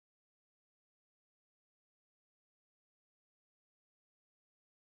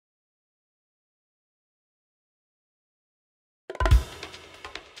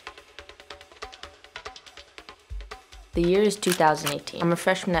The year is 2018. I'm a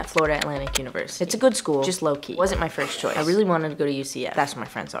freshman at Florida Atlantic University. It's a good school, just low-key. Wasn't my first choice. I really wanted to go to UCF. That's where my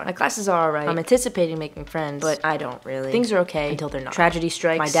friends are. My classes are alright. I'm anticipating making friends, but I don't really. Things are okay until they're not. Tragedy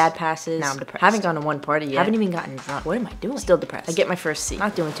strikes. My dad passes. Now I'm depressed. Haven't gone to one party yet. Haven't even gotten drunk. What am I doing? Still depressed. I get my first C.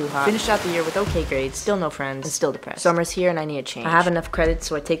 Not doing too hot. Finished out the year with okay grades. Still no friends. And still depressed. Summer's here and I need a change. I have enough credits,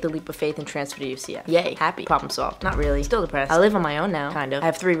 so I take the leap of faith and transfer to UCF. Yay. Happy. Problem solved. Not really. Still depressed. I live on my own now. Kind of. I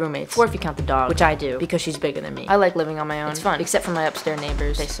have 3 roommates. 4 if you count the dog, which I do, because she's bigger than me. I like living on my own. It's fun. Except for my upstairs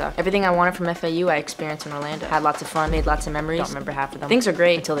neighbors. They suck. Everything I wanted from FAU, I experienced in Orlando. Had lots of fun, made lots of memories. Don't remember half of them. Things are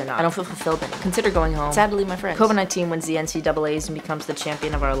great until they're not. I don't feel fulfilled anymore. Consider going home. Sad to leave my friends. COVID-19 wins the NCAAs and becomes the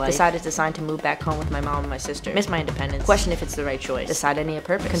champion of our life. Decided to decide to move back home with my mom and my sister. Miss my independence. Question if it's the right choice. Decide I need a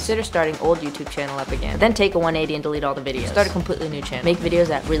purpose. Consider starting old YouTube channel up again. Then take a 180 and delete all the videos. Start a completely new channel. Make videos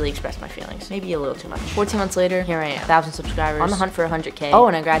that really express my feelings. Maybe a little too much. 14 months later, here I am. 1,000 subscribers. On the hunt for 100K. Oh,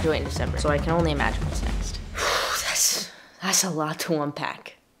 and I graduate in December. So I can only imagine what's next. That's a lot to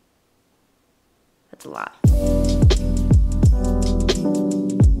unpack. That's a lot.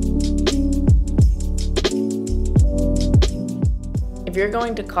 If you're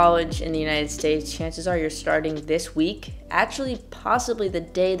going to college in the United States, chances are you're starting this week. Actually, possibly the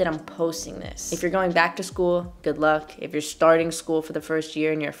day that I'm posting this. If you're going back to school, good luck. If you're starting school for the first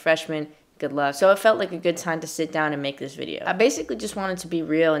year and you're a freshman, good luck. So it felt like a good time to sit down and make this video. I basically just wanted to be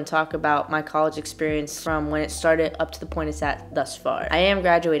real and talk about my college experience from when it started up to the point it's at thus far. I am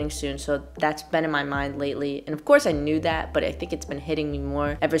graduating soon, so that's been in my mind lately. And of course I knew that, but I think it's been hitting me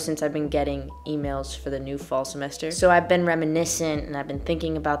more ever since I've been getting emails for the new fall semester. So I've been reminiscent and I've been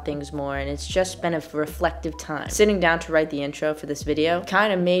thinking about things more, and it's just been a reflective time. Sitting down to write the intro for this video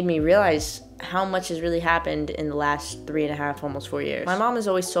kind of made me realize how much has really happened in the last 3.5, almost 4 years. My mom has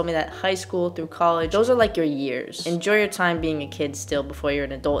always told me that high school through college, those are like your years. Enjoy your time being a kid still before you're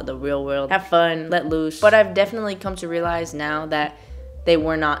an adult in the real world. Have fun, let loose. But I've definitely come to realize now that they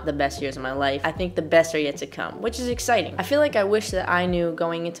were not the best years of my life. I think the best are yet to come, which is exciting. I feel like I wish that I knew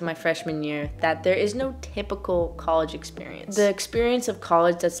going into my freshman year that there is no typical college experience. The experience of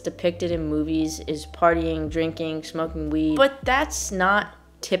college that's depicted in movies is partying, drinking, smoking weed, but that's not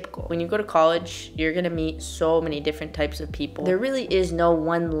typical. When you go to college, you're gonna meet so many different types of people. There really is no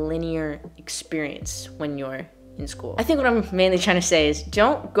one linear experience when you're in school. I think what I'm mainly trying to say is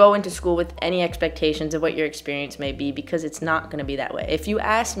don't go into school with any expectations of what your experience may be, because it's not going to be that way. If you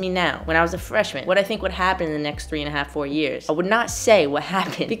ask me now, when I was a freshman, what I think would happen in the next 3.5, 4 years, I would not say what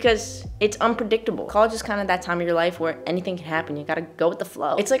happened because it's unpredictable. College is kind of that time of your life where anything can happen. You gotta go with the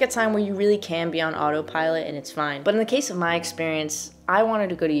flow. It's like a time where you really can be on autopilot and it's fine. But in the case of my experience, I wanted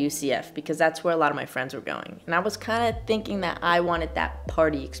to go to UCF because that's where a lot of my friends were going. And I was kind of thinking that I wanted that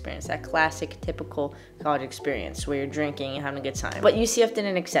party experience, that classic, typical college experience where you're drinking and having a good time. But UCF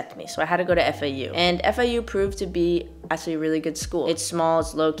didn't accept me, so I had to go to FAU. And FAU proved to be actually a really good school. It's small,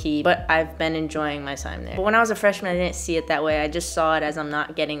 it's low-key, but I've been enjoying my time there. But when I was a freshman, I didn't see it that way. I just saw it as I'm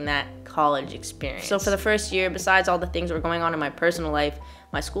not getting that college experience. So for the first year, besides all the things that were going on in my personal life,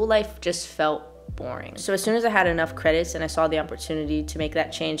 my school life just felt boring. So as soon as I had enough credits and I saw the opportunity to make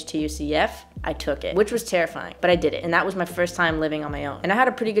that change to UCF, I took it, which was terrifying, but I did it. And that was my first time living on my own. And I had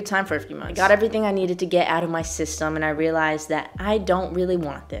a pretty good time for a few months. I got everything I needed to get out of my system, and I realized that I don't really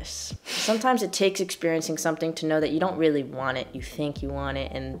want this. Sometimes it takes experiencing something to know that you don't really want it. You think you want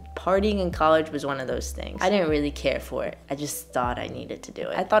it, and partying in college was one of those things. I didn't really care for it. I just thought I needed to do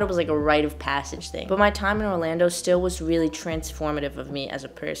it. I thought it was like a rite of passage thing. But my time in Orlando still was really transformative of me as a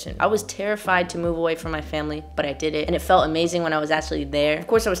person. I was terrified to move away from my family, but I did it, and it felt amazing when I was actually there. Of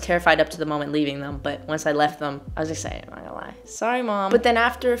course, I was terrified up to the moment leaving them, but once I left them, I was excited, I'm not gonna lie. Sorry, Mom. But then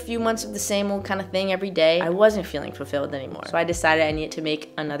after a few months of the same old kind of thing every day, I wasn't feeling fulfilled anymore. So I decided I needed to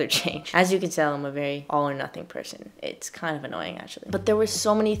make another change. As you can tell, I'm a very all or nothing person. It's kind of annoying, actually. But there were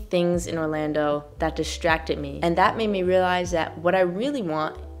so many things in Orlando that distracted me, and that made me realize that what I really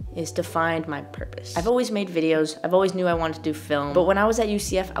want is to find my purpose. I've always made videos. I've always knew I wanted to do film. But when I was at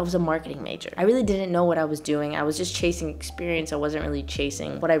UCF, I was a marketing major. I really didn't know what I was doing. I was just chasing experience. I wasn't really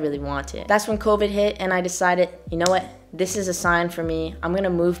chasing what I really wanted. That's when COVID hit, and I decided, you know what? This is a sign for me. I'm gonna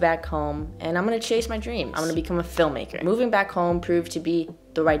move back home and I'm gonna chase my dreams. I'm gonna become a filmmaker. Moving back home proved to be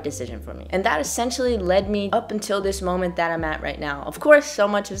the right decision for me. And that essentially led me up until this moment that I'm at right now. Of course, so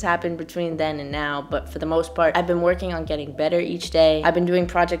much has happened between then and now, but for the most part, I've been working on getting better each day. I've been doing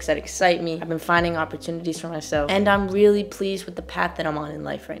projects that excite me. I've been finding opportunities for myself. And I'm really pleased with the path that I'm on in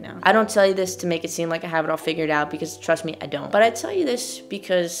life right now. I don't tell you this to make it seem like I have it all figured out, because trust me, I don't. But I tell you this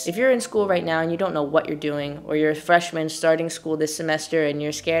because if you're in school right now and you don't know what you're doing, or you're a freshman starting school this semester and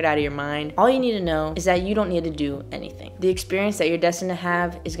you're scared out of your mind, all you need to know is that you don't need to do anything. The experience that you're destined to have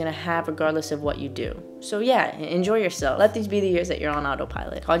is gonna have regardless of what you do. So yeah, enjoy yourself. Let these be the years that you're on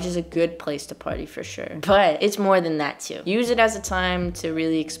autopilot. College is a good place to party for sure, but it's more than that too. Use it as a time to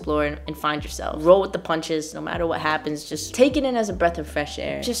really explore and find yourself. Roll with the punches, no matter what happens. Just take it in as a breath of fresh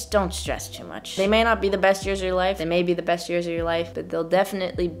air. Just don't stress too much. They may not be the best years of your life. They may be the best years of your life, but they'll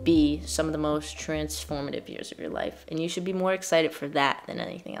definitely be some of the most transformative years of your life. And you should be more excited for that than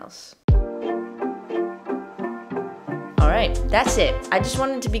anything else. Alright, that's it. I just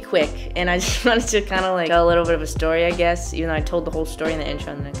wanted to be quick, and I just wanted to kind of like tell a little bit of a story, I guess, even though I told the whole story in the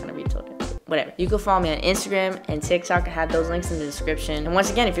intro and then I kind of retold it. Whatever. You can follow me on Instagram and TikTok. I have those links in the description. And once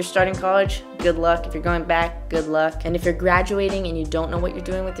again, if you're starting college, good luck. If you're going back, good luck. And if you're graduating and you don't know what you're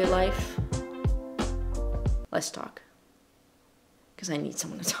doing with your life, let's talk. Because I need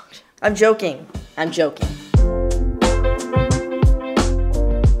someone to talk to. I'm joking.